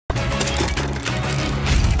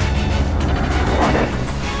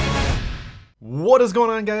What is going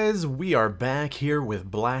on, guys? We are back here with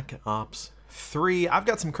Black Ops 3. I've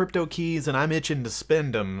got some crypto keys and I'm itching to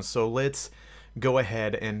spend them, so let's go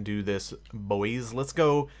ahead and do this, boys. Let's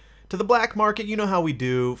go to the black market. You know how we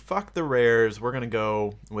do. Fuck the rares. We're gonna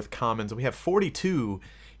go with commons. We have 42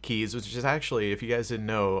 keys, which is actually, if you guys didn't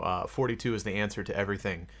know, 42 is the answer to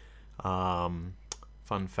everything. Fun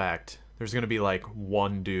fact. There's gonna be like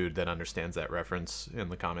one dude that understands that reference in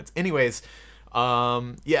the comments. Anyways,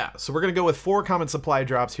 yeah, so we're gonna go with 4 common supply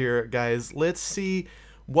drops here, guys. Let's see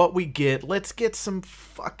what we get. Let's get some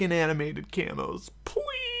fucking animated camos, please.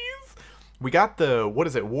 We got the, what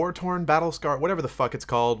is it, war-torn, battle scar, whatever the fuck it's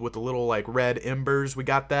called, with the little like red embers. We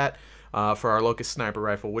got that for our Locust sniper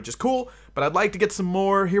rifle, which is cool, but I'd like to get some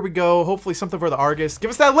more. Here we go. Hopefully something for the Argus.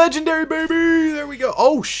 Give us that legendary, baby. There we go.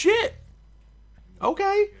 Oh shit.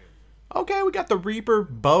 Okay, we got the Reaper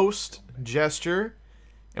Boast gesture.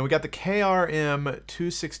 And we got the KRM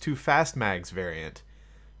 262 Fast Mags variant,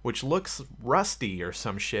 which looks rusty or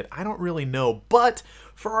some shit. I don't really know. But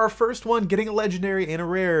for our first one, getting a legendary and a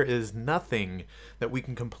rare is nothing that we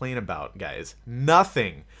can complain about, guys.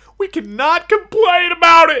 Nothing. We cannot complain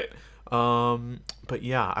about it. But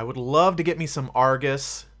yeah, I would love to get me some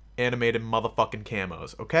Argus animated motherfucking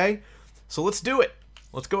camos, okay? So let's do it.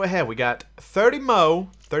 Let's go ahead. We got 30 mo,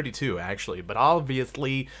 32 actually, but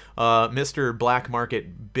obviously Mr. Black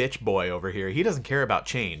Market bitch boy over here, he doesn't care about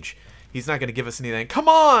change. He's not going to give us anything. Come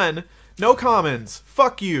on! No commons.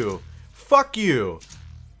 Fuck you. Fuck you.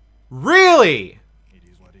 Really? It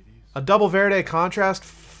is what it is. A double Verde contrast?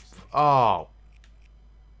 Oh.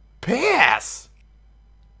 Pass!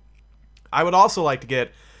 I would also like to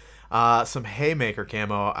get some Haymaker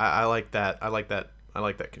camo. I like that. I like that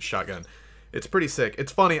shotgun. It's pretty sick.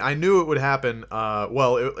 It's funny, I knew it would happen,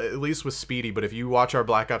 well, at least with Speedy, but if you watch our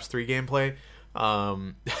Black Ops 3 gameplay,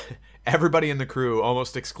 everybody in the crew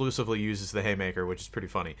almost exclusively uses the Haymaker, which is pretty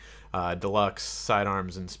funny. Deluxe,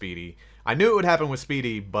 Sidearms, and Speedy. I knew it would happen with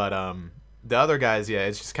Speedy, but the other guys, yeah,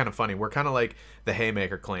 it's just kind of funny. We're kind of like the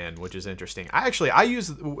Haymaker clan, which is interesting. I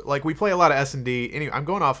use, like, we play a lot of S&D. Anyway, I'm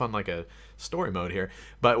going off on like a story mode here,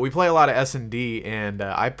 but we play a lot of S&D, and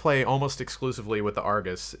I play almost exclusively with the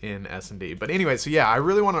Argus in S&D. But anyway, so yeah, I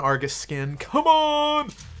really want an Argus skin. Come on!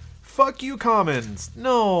 Fuck you, commons.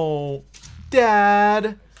 No.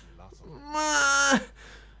 Dad.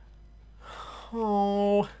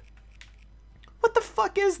 Oh. What the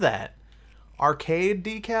fuck is that? Arcade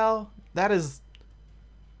decal? That is...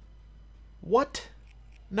 What?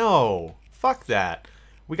 No. Fuck that.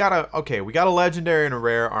 We got a legendary and a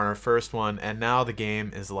rare on our first one, and now the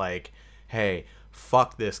game is like, hey,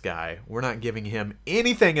 fuck this guy. We're not giving him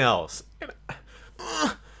anything else.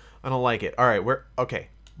 I don't like it. Alright, okay.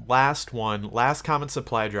 Last one. Last common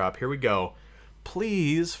supply drop. Here we go.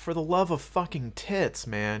 Please, for the love of fucking tits,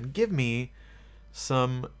 man, give me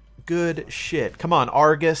some good shit. Come on,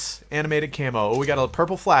 Argus, animated camo. Oh, we got a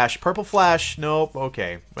purple flash. Purple flash. Nope.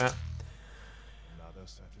 Okay. Well, Another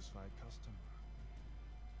satisfied customer.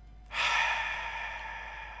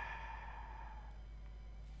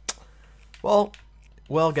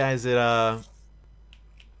 well, guys, it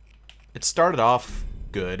started off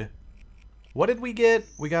good. What did we get?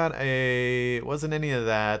 We got wasn't any of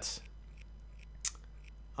that.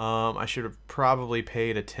 I should have probably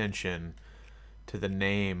paid attention to the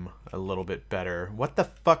name a little bit better. What the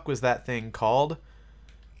fuck was that thing called?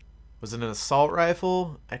 Was it an assault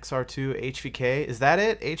rifle? XR2 HVK? Is that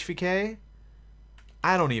it? HVK?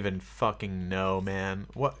 I don't even fucking know, man.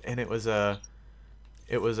 What? And it was a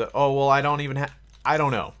oh, well, I don't know. I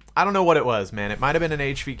don't know what it was, man. It might have been an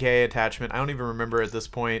HVK attachment. I don't even remember at this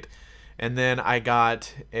point. And then I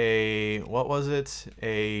got what was it?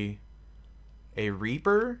 A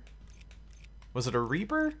Reaper? Was it a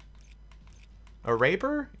Reaper? A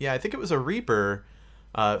Raper? Yeah, I think it was a Reaper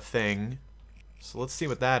thing. So let's see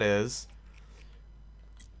what that is.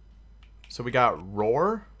 So we got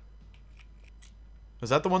Roar. Is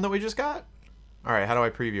that the one that we just got? Alright, how do I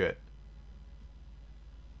preview it?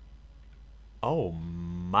 Oh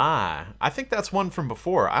my. I think that's one from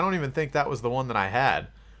before. I don't even think that was the one that I had.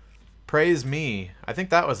 Praise me. I think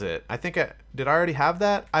that was it. Did I already have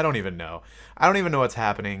that? I don't even know. I don't even know what's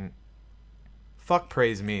happening. Fuck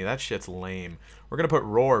praise me. That shit's lame. We're gonna put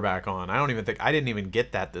Roar back on. I didn't even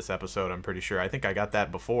get that this episode, I'm pretty sure. I think I got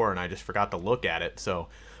that before and I just forgot to look at it. So,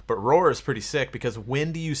 but Roar is pretty sick because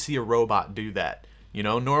when do you see a robot do that? You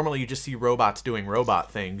know, normally you just see robots doing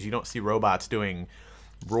robot things. You don't see robots doing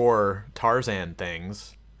Roar Tarzan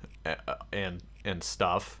things and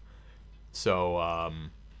stuff. So,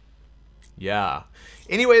 yeah.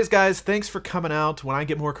 Anyways, guys, thanks for coming out. When I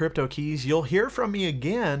get more crypto keys, you'll hear from me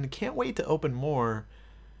again. Can't wait to open more.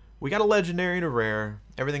 We got a legendary and a rare.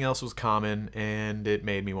 Everything else was common, and it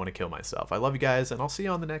made me want to kill myself. I love you guys, and I'll see you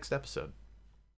on the next episode.